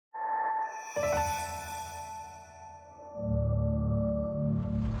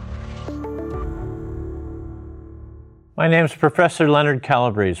My name is Professor Leonard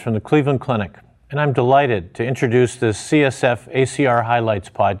Calabrese from the Cleveland Clinic, and I'm delighted to introduce this CSF ACR Highlights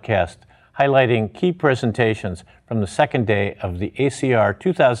podcast, highlighting key presentations from the second day of the ACR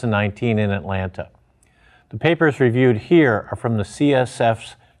 2019 in Atlanta. The papers reviewed here are from the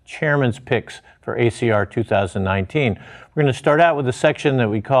CSF's Chairman's Picks for ACR 2019. We're going to start out with a section that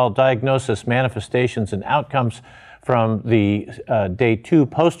we call Diagnosis, Manifestations, and Outcomes from the Day 2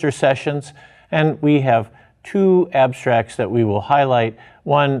 poster sessions, and we have two abstracts that we will highlight,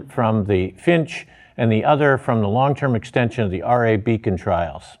 one from the Finch and the other from the long-term extension of the RA Beacon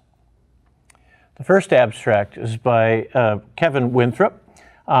trials. The first abstract is by Kevin Winthrop.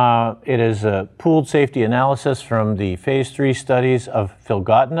 It is a pooled safety analysis from the phase 3 studies of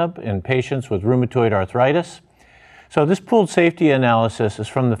filgotinib in patients with rheumatoid arthritis. So this pooled safety analysis is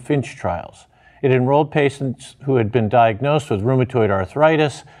from the Finch trials. It enrolled patients who had been diagnosed with rheumatoid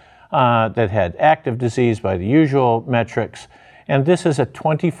arthritis that had active disease by the usual metrics. And this is a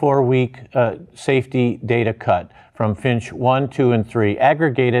 24-week safety data cut from Finch 1, 2, and 3,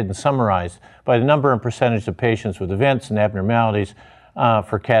 aggregated and summarized by the number and percentage of patients with events and abnormalities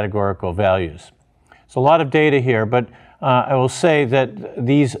for categorical values. It's a lot of data here, but I will say that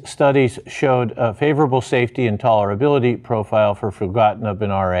these studies showed a favorable safety and tolerability profile for filgotinib in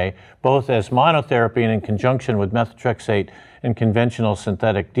RA, both as monotherapy and in conjunction with methotrexate and conventional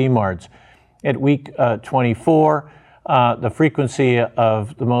synthetic DMARDs. At week 24, the frequency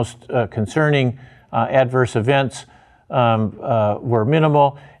of the most concerning adverse events were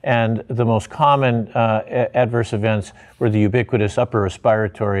minimal, and the most common adverse events were the ubiquitous upper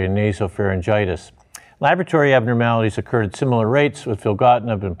respiratory and nasopharyngitis. Laboratory abnormalities occurred at similar rates with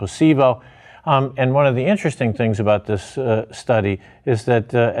filgotinib and placebo. And one of the interesting things about this study is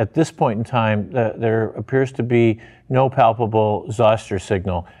that at this point in time, there appears to be no palpable zoster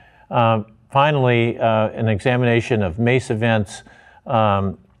signal. Finally, an examination of MACE events,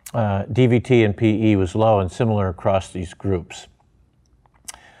 DVT and PE was low and similar across these groups.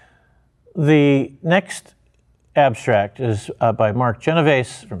 The next abstract is by Mark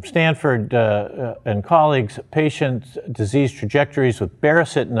Genovese from Stanford and colleagues, patient disease trajectories with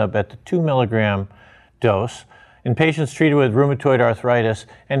baricitinib at the 2 milligram dose in patients treated with rheumatoid arthritis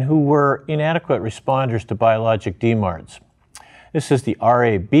and who were inadequate responders to biologic DMARDs. This is the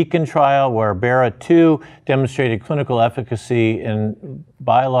RA Beacon trial where BARA2 demonstrated clinical efficacy in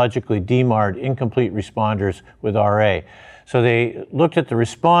biologically DMARD incomplete responders with RA. So they looked at the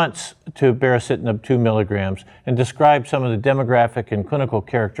response to baricitinib 2 milligrams and described some of the demographic and clinical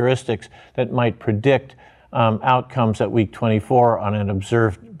characteristics that might predict outcomes at week 24 on an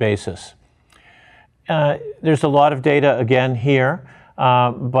observed basis. There's a lot of data again here,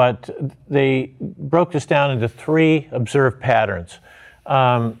 but they broke this down into 3 observed patterns.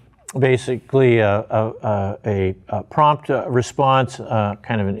 Basically a prompt response,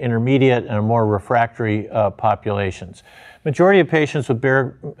 kind of an intermediate and a more refractory populations. Majority of patients with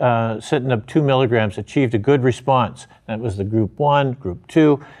baricitinib 2 milligrams achieved a good response. That was the group 1, group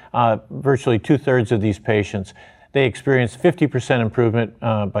 2, virtually 2/3 of these patients. They experienced 50% improvement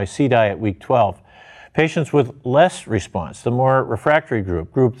by CDAI at week 12. Patients with less response, the more refractory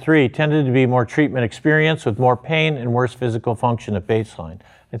group, group 3, tended to be more treatment experienced with more pain and worse physical function at baseline.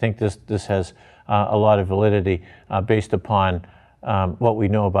 I think this has a lot of validity based upon what we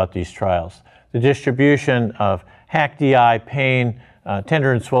know about these trials. The distribution of HAQ-DI, pain,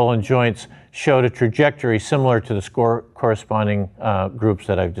 tender and swollen joints showed a trajectory similar to the corresponding groups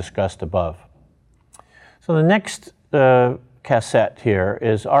that I've discussed above. So the next cassette here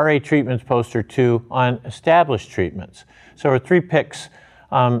is RA Treatments Poster 2 on established treatments. So there are 3 picks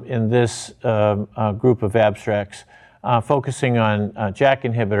in this group of abstracts focusing on JAK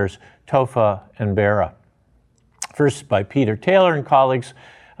inhibitors, TOFA, and BARA. First by Peter Taylor and colleagues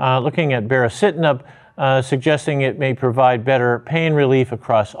looking at baricitinib, suggesting it may provide better pain relief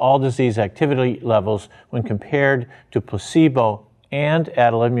across all disease activity levels when compared to placebo and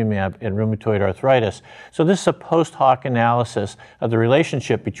adalimumab in rheumatoid arthritis. So this is a post hoc analysis of the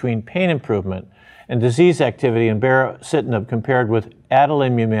relationship between pain improvement and disease activity in baricitinib compared with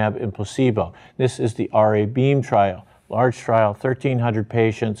adalimumab and placebo. This is the RA Beam trial, large trial, 1,300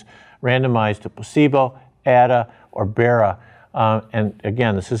 patients, randomized to placebo, ADA, or BARA. And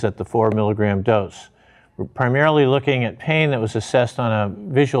again, this is at the 4 milligram dose. We're primarily looking at pain that was assessed on a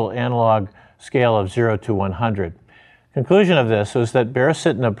visual analog scale of 0 to 100. Conclusion of this was that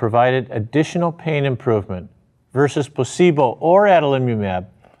baricitinib provided additional pain improvement versus placebo or adalimumab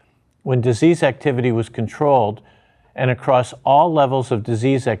when disease activity was controlled and across all levels of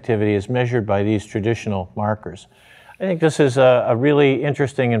disease activity as measured by these traditional markers. I think this is a really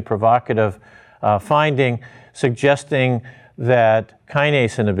interesting and provocative finding, suggesting that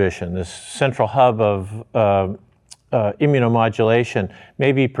kinase inhibition, this central hub of immunomodulation,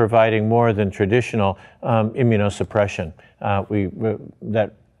 may be providing more than traditional immunosuppression.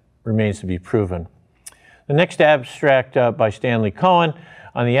 That remains to be proven. The next abstract by Stanley Cohen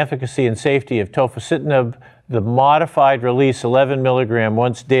on the efficacy and safety of tofacitinib, the modified release 11 milligram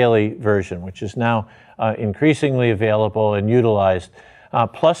once daily version, which is now increasingly available and utilized,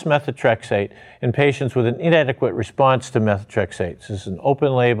 plus methotrexate in patients with an inadequate response to methotrexate. This is an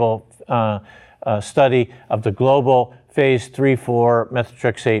open label study of the global phase 3-4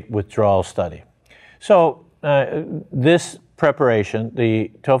 methotrexate withdrawal study. So this preparation,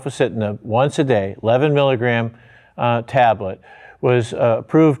 the tofacitinib once a day, 11 milligram tablet, was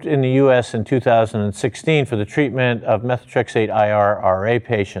approved in the US in 2016 for the treatment of methotrexate IR-RA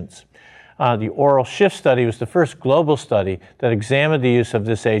patients. The oral shift study was the first global study that examined the use of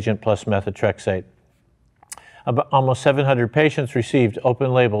this agent plus methotrexate. Almost 700 patients received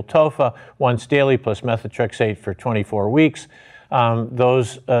open-label tofa once daily plus methotrexate for 24 weeks.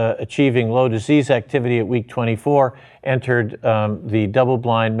 Those achieving low disease activity at week 24 entered the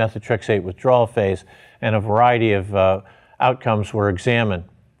double-blind methotrexate withdrawal phase, and a variety of outcomes were examined.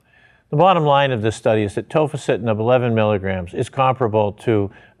 The bottom line of this study is that tofacitinib 11 milligrams is comparable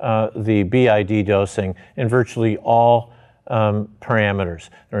to the BID dosing in virtually all parameters.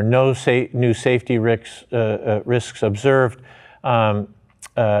 There are no new safety risks observed, and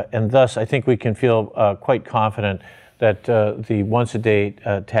thus I think we can feel quite confident that the once-a-day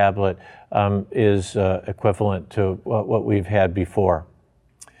tablet is equivalent to what we've had before.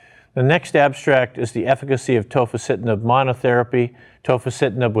 The next abstract is the efficacy of tofacitinib monotherapy,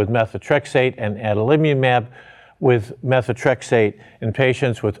 tofacitinib with methotrexate and adalimumab with methotrexate in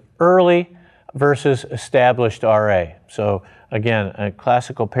patients with early versus established RA. So again, a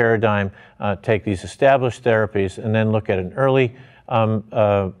classical paradigm, take these established therapies and then look at an early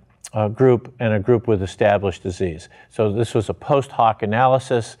group and a group with established disease. So this was a post hoc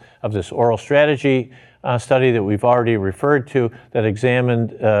analysis of this oral strategy study that we've already referred to that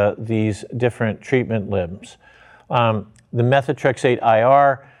examined these different treatment limbs. The methotrexate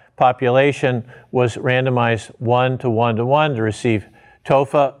IR population was randomized 1 to 1 to 1 to receive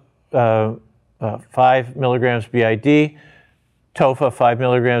tofa 5 milligrams BID, tofa 5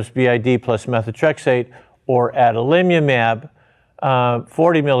 milligrams BID plus methotrexate, or adalimumab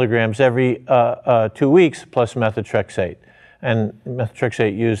 40 milligrams every 2 weeks plus methotrexate, and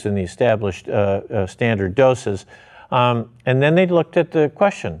methotrexate used in the established standard doses. And then they looked at the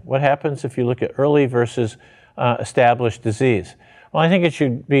question, what happens if you look at early versus established disease? Well, I think it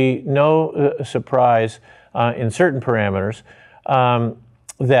should be no surprise in certain parameters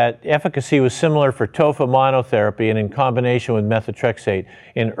that efficacy was similar for tofa monotherapy and in combination with methotrexate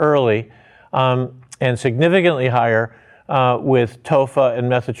in early, and significantly higher with tofa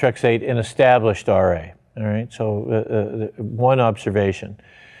and methotrexate in established RA. All right, so one observation.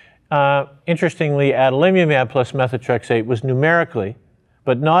 Interestingly, adalimumab plus methotrexate was numerically,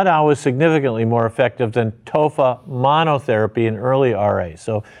 but not always significantly more effective than tofa monotherapy in early RA.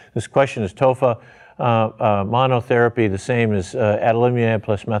 So this question, is tofa monotherapy the same as adalimumab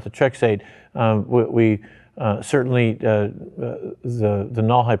plus methotrexate? Certainly, the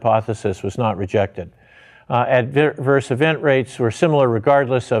null hypothesis was not rejected. Adverse event rates were similar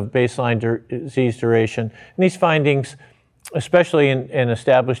regardless of baseline disease duration. And these findings, especially in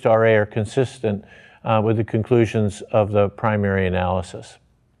established RA, are consistent with the conclusions of the primary analysis.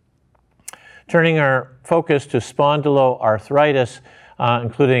 Turning our focus to spondyloarthritis,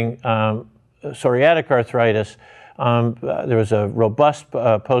 including psoriatic arthritis, there was a robust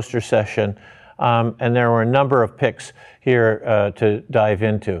poster session, and there were a number of picks here to dive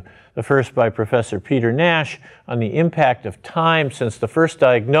into. The first by Professor Peter Nash on the impact of time since the first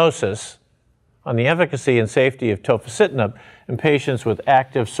diagnosis on the efficacy and safety of tofacitinib in patients with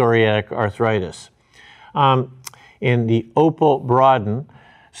active psoriatic arthritis. In the Opal-Broaden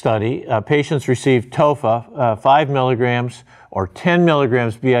study, patients received tofa 5 milligrams or 10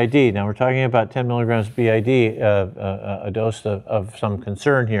 milligrams BID. Now we're talking about 10 milligrams BID, a dose of some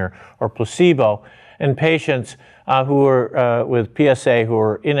concern here, or placebo, in patients who were with PSA who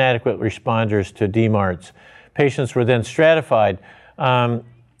were inadequate responders to DMARDs. Patients were then stratified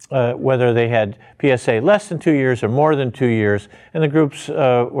whether they had PSA less than 2 years or more than 2 years, and the groups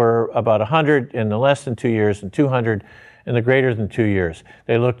were about 100 in the less than 2 years and 200 in the greater than 2 years.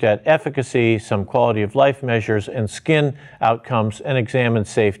 They looked at efficacy, some quality of life measures, and skin outcomes, and examined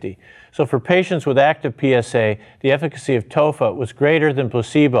safety. So for patients with active PSA, the efficacy of tofa was greater than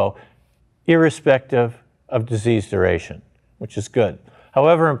placebo, irrespective of disease duration, which is good.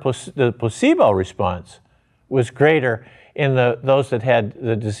 However, the placebo response was greater in those that had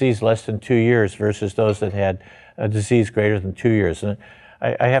the disease less than 2 years versus those that had a disease greater than 2 years. And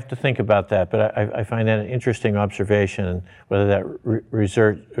I have to think about that, but I find that an interesting observation, and whether that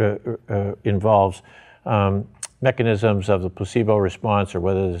research involves mechanisms of the placebo response or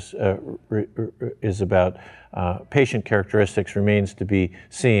whether this is about patient characteristics remains to be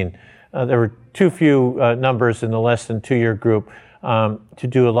seen. There were too few numbers in the less than 2 year group to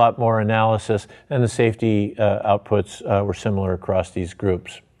do a lot more analysis, and the safety outputs were similar across these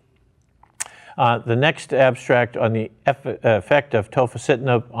groups. The next abstract on the effect of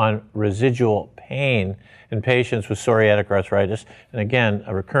tofacitinib on residual pain in patients with psoriatic arthritis. And again,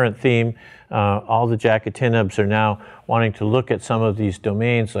 a recurrent theme. All the jacatinibs are now wanting to look at some of these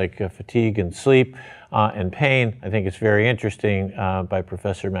domains like fatigue and sleep and pain. I think it's very interesting by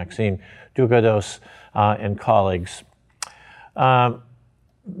Professor Maxime Dugados and colleagues. The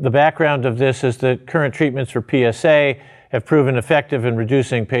background of this is that current treatments for PSA have proven effective in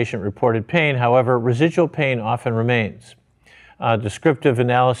reducing patient-reported pain. However, residual pain often remains. Descriptive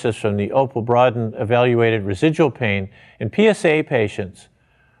analysis from the Opel-Brodin evaluated residual pain in PSA patients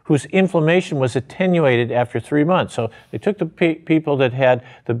whose inflammation was attenuated after 3 months. So they took the people that had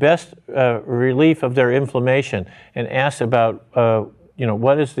the best relief of their inflammation and asked about,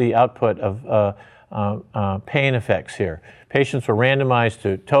 what is the output of pain effects here. Patients were randomized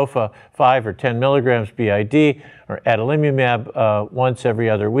to tofa 5 or 10 milligrams BID or adalimumab once every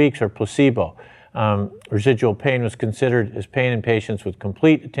other week or placebo. Residual pain was considered as pain in patients with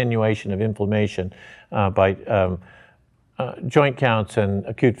complete attenuation of inflammation by joint counts and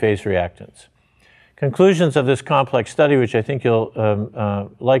acute phase reactants. Conclusions of this complex study, which I think you'll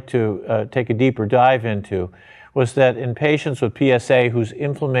like to take a deeper dive into, was that in patients with PSA whose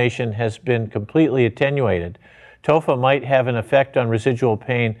inflammation has been completely attenuated, tofa might have an effect on residual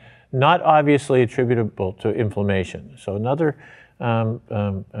pain not obviously attributable to inflammation. So another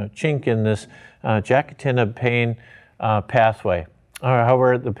chink in this jacatinib pain pathway.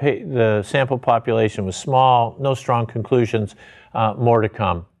 However, the sample population was small, no strong conclusions, more to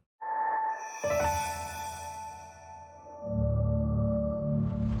come.